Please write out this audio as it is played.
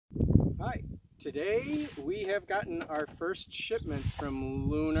Hi, today we have gotten our first shipment from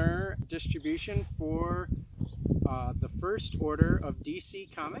Lunar Distribution for the first order of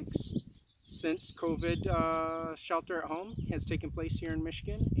DC Comics since COVID shelter at home has taken place here in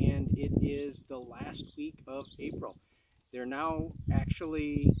Michigan, and it is the last week of April. They're now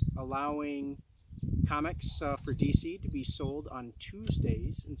actually allowing comics for DC to be sold on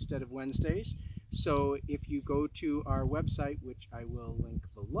Tuesdays instead of Wednesdays. So if you go to our website, which I will link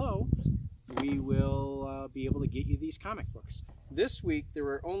below, we will be able to get you these comic books. This week there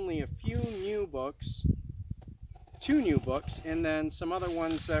were only a few new books, 2 new books, and then some other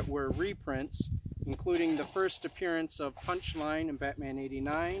ones that were reprints, including the first appearance of Punchline in Batman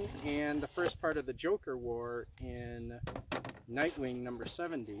 89 and the first part of the Joker War in Nightwing number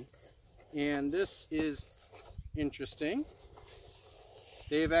 70. And this is interesting.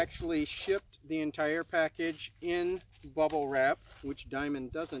 They've actually shipped the entire package in bubble wrap, which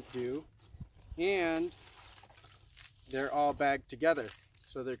Diamond doesn't do, and they're all bagged together,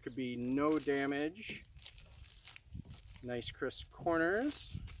 so there could be no damage. Nice crisp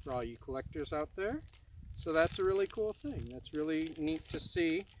corners for all you collectors out there. So that's a really cool thing. That's really neat to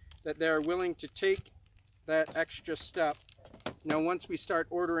see that they're willing to take that extra step. Now once we start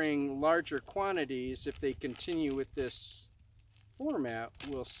ordering larger quantities, if they continue with this format,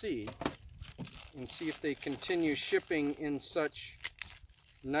 we'll see. And see if they continue shipping in such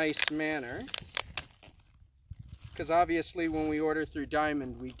nice manner. Because obviously when we order through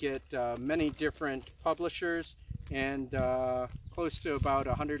Diamond, we get many different publishers and close to about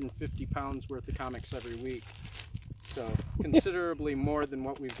 150 pounds worth of comics every week. So considerably more than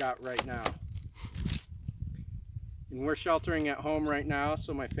what we've got right now. And we're sheltering at home right now,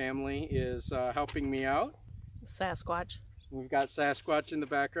 so my family is helping me out. Sasquatch. We've got Sasquatch in the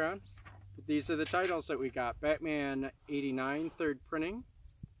background. But these are the titles that we got. Batman 89, 3rd printing.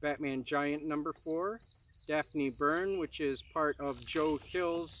 Batman Giant number 4. Daphne Byrne, which is part of Joe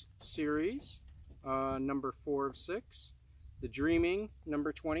Hill's series, number 4 of 6. The Dreaming,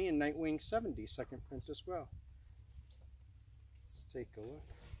 number 20, and Nightwing 70, 2nd print as well. Let's take a look.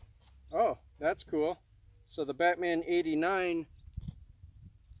 Oh, that's cool. So the Batman 89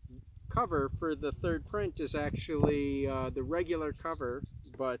 cover for the 3rd print is actually the regular cover,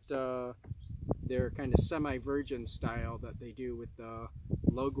 but they're kind of semi-virgin style that they do, with the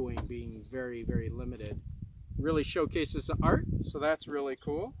logoing being very, very limited. Really showcases the art, so that's really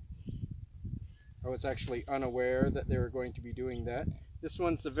cool. I was actually unaware that they were going to be doing that. This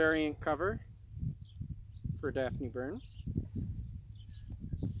one's the variant cover for Daphne Byrne.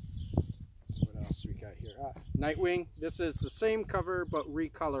 What else we got here? Nightwing. This is the same cover but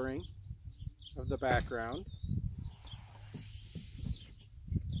recoloring of the background.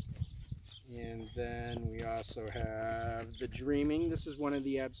 And then we also have The Dreaming. This is one of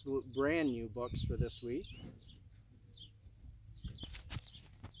the absolute brand new books for this week.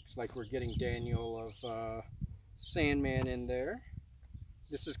 Looks like we're getting Daniel of Sandman in there.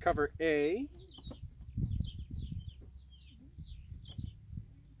 This is cover A.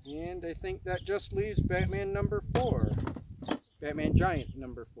 And I think that just leaves Batman number 4. Batman Giant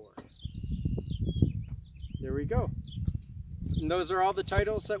number 4. There we go. And those are all the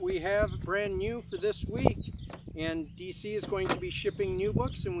titles that we have brand new for this week. And DC is going to be shipping new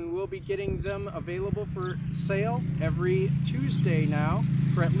books, and we will be getting them available for sale every Tuesday now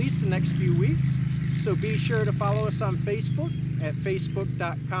for at least the next few weeks. So be sure to follow us on Facebook at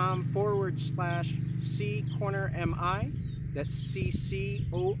facebook.com/ccornermi. That's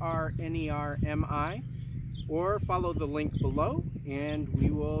CCORNERMI. Or follow the link below, and we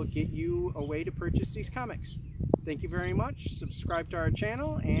will get you a way to purchase these comics. Thank you very much. Subscribe to our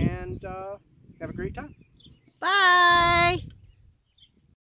channel, and have a great time. Bye!